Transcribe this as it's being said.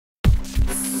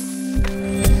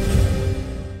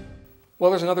Well,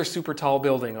 there's another super tall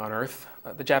building on Earth.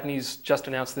 The Japanese just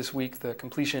announced this week the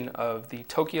completion of the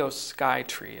Tokyo Sky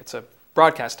Tree. It's a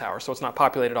broadcast tower, so it's not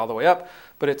populated all the way up,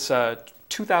 but it's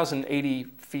 2,080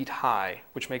 feet high,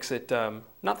 which makes it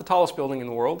not the tallest building in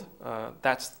the world.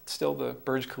 That's still the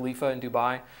Burj Khalifa in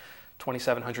Dubai,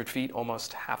 2,700 feet,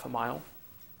 almost half a mile.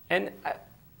 And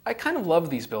I kind of love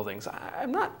these buildings.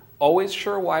 I'm not always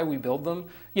sure why we build them.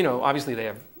 You know, obviously they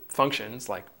have functions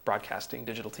like broadcasting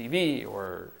digital TV,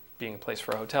 or being a place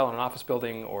for a hotel and an office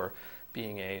building, or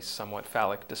being a somewhat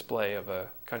phallic display of a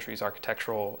country's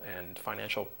architectural and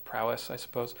financial prowess, I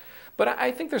suppose. But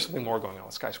I think there's something more going on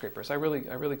with skyscrapers. I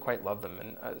really quite love them.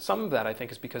 And some of that, I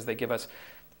think, is because they give us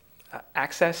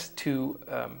access to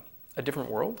a different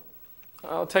world.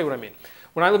 I'll tell you what I mean.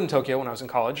 When I lived in Tokyo, when I was in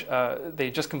college, they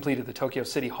just completed the Tokyo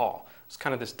City Hall. It's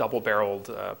kind of this double-barreled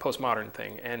postmodern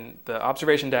thing. And the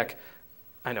observation deck,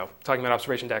 I know, talking about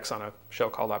observation decks on a show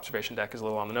called Observation Deck is a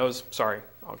little on the nose. Sorry,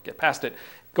 I'll get past it.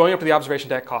 Going up to the observation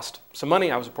deck cost some money.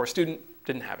 I was a poor student,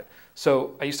 didn't have it.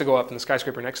 So I used to go up in the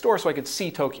skyscraper next door so I could see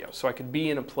Tokyo, so I could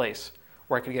be in a place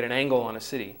where I could get an angle on a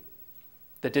city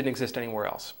that didn't exist anywhere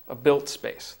else, a built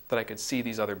space that I could see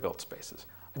these other built spaces.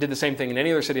 I did the same thing in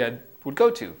any other city I would go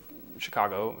to,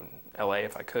 Chicago, and LA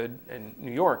if I could, and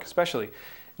New York especially. In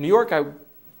New York, I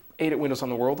ate at Windows on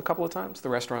the World a couple of times, the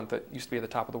restaurant that used to be at the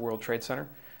top of the World Trade Center.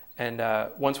 And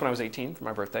once when I was 18 for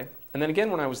my birthday, and then again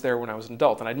when I was there when I was an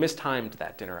adult, and I'd mistimed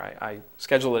that dinner. I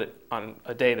scheduled it on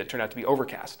a day that turned out to be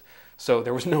overcast, so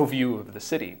there was no view of the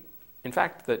city. In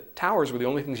fact, the towers were the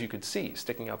only things you could see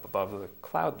sticking up above the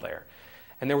cloud layer.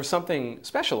 And there was something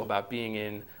special about being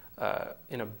in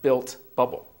a built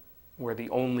bubble, where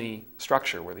the only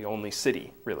structure, where the only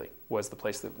city really was the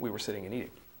place that we were sitting and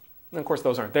eating. And of course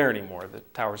those aren't there anymore, the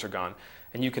towers are gone,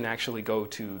 and you can actually go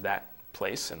to that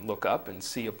place and look up and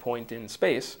see a point in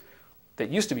space that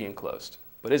used to be enclosed,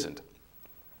 but isn't.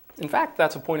 In fact,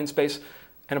 that's a point in space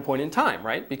and a point in time,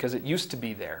 right? Because it used to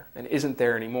be there and isn't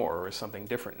there anymore, or is something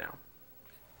different now.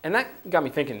 And that got me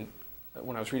thinking,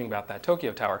 when I was reading about that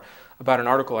Tokyo Tower, about an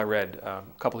article I read a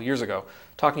couple of years ago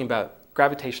talking about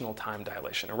gravitational time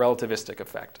dilation, a relativistic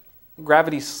effect.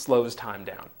 Gravity slows time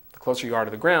down. The closer you are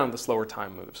to the ground, the slower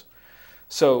time moves.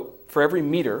 So for every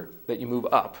meter that you move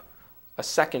up, a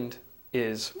second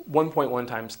is 1.1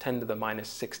 times 10 to the minus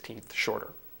 16th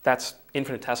shorter. That's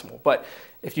infinitesimal. But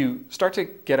if you start to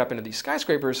get up into these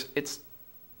skyscrapers, it's,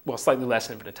 well, slightly less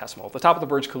infinitesimal. At the top of the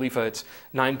Burj Khalifa, it's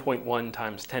 9.1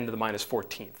 times 10 to the minus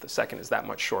 14th. The second is that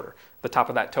much shorter. The top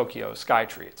of that Tokyo Sky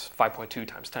Tree, it's 5.2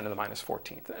 times 10 to the minus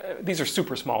 14th. These are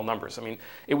super small numbers. I mean,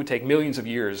 it would take millions of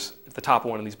years at the top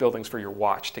of one of these buildings for your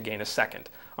watch to gain a second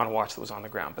on a watch that was on the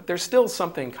ground. But there's still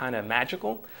something kind of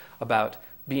magical about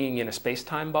being in a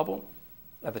space-time bubble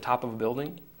at the top of a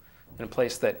building, in a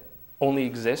place that only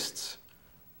exists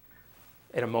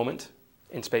at a moment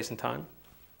in space and time.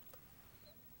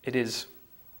 It is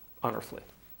unearthly.